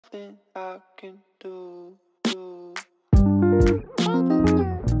nothing I can do.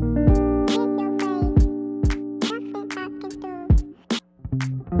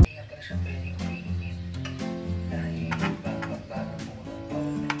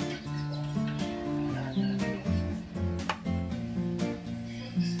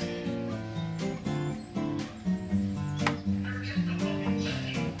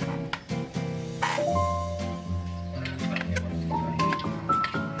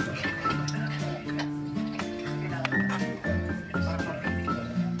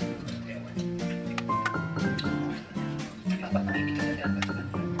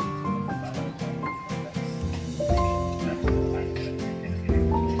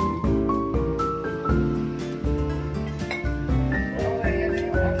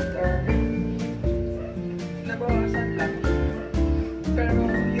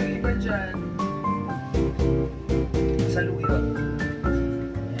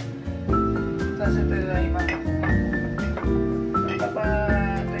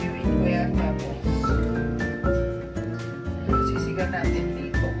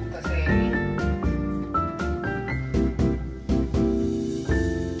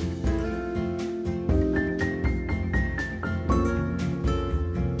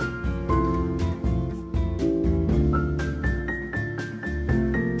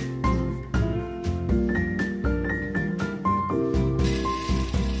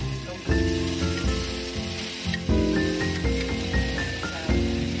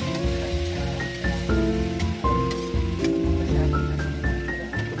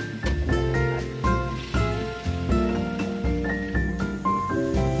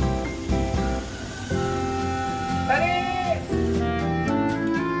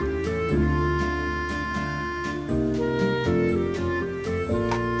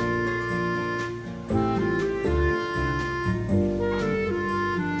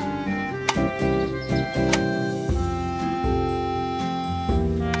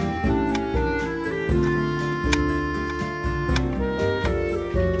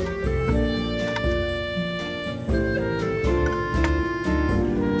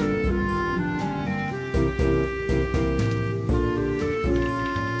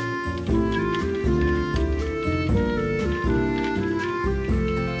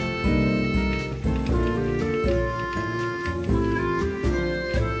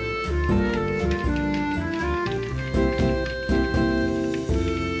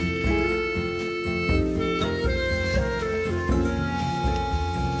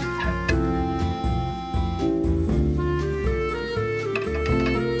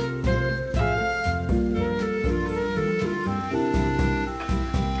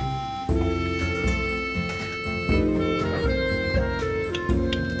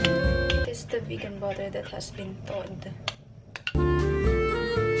 Vegan butter that has been thawed.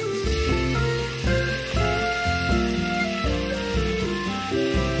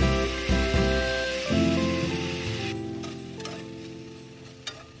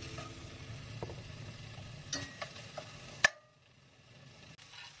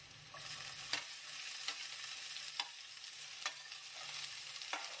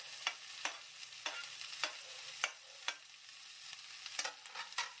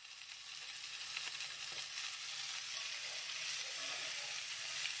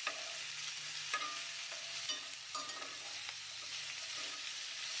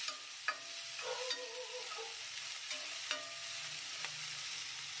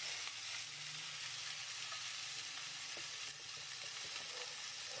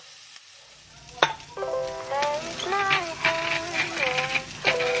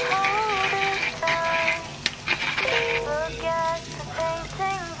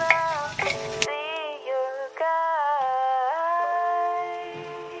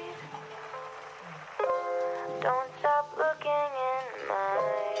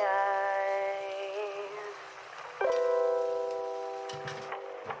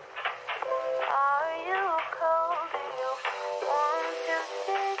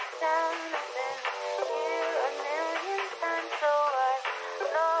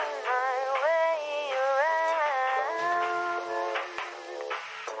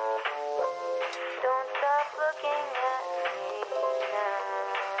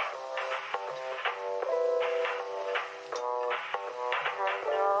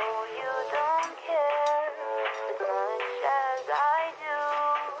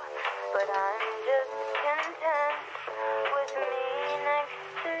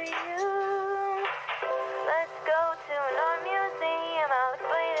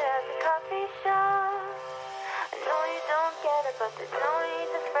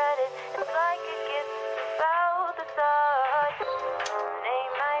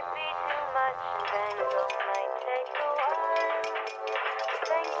 Tango might take a while.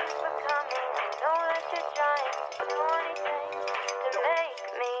 Thank you for coming. I know that you're trying to do anything to make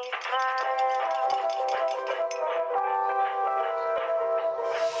me smile.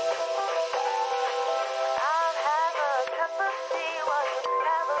 I'll have a cup of tea while you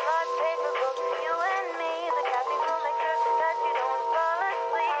have a latte for both you and me. The caffeine will make sure that you don't fall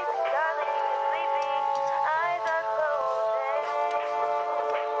asleep. Darling, you're sleepy, eyes are closing.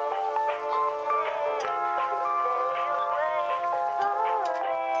 Stay awake for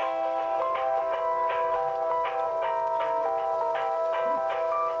me.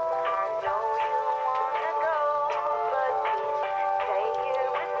 I know you wanna go, but please stay here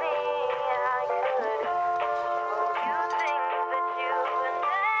with me. I could show you things that you've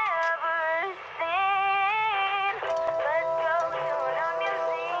never seen. Let's go to an art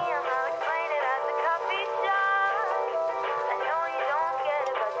museum. I'll explain it at the coffee shop. I know you don't get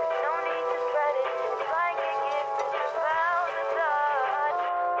it, but there's no need to spread it. It's like a gift, it's about the thought.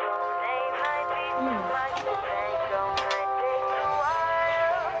 Donate might be too much, the tango might take a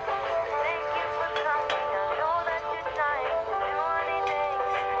while. Thank you for coming. I know that you're trying to do anything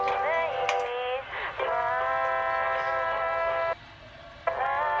to make me smile.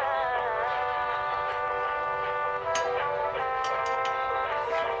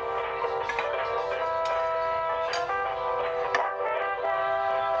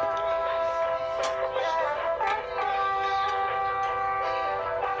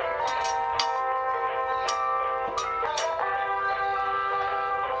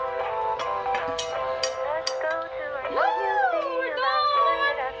 Let's go to an art museum. I'll explain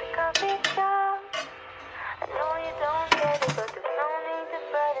it at the coffee shop. I know you don't get it, but there's no need to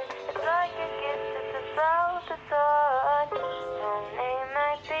spread it. It's like a gift, it's about the thought. Donate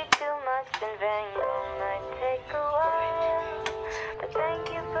might be too much, and Vango might take a while. But thank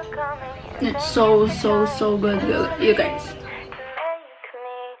you for coming. It's so good, you guys. To make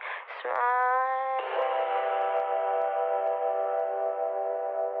me smile.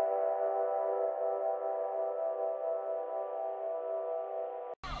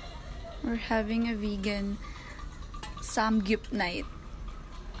 We're having a vegan samgyup night.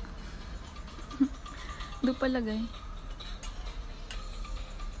 Doon palagay.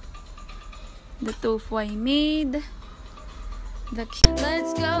 The tofu I made. Let's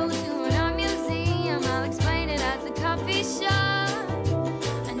go to an art museum. I'll explain it at the coffee shop.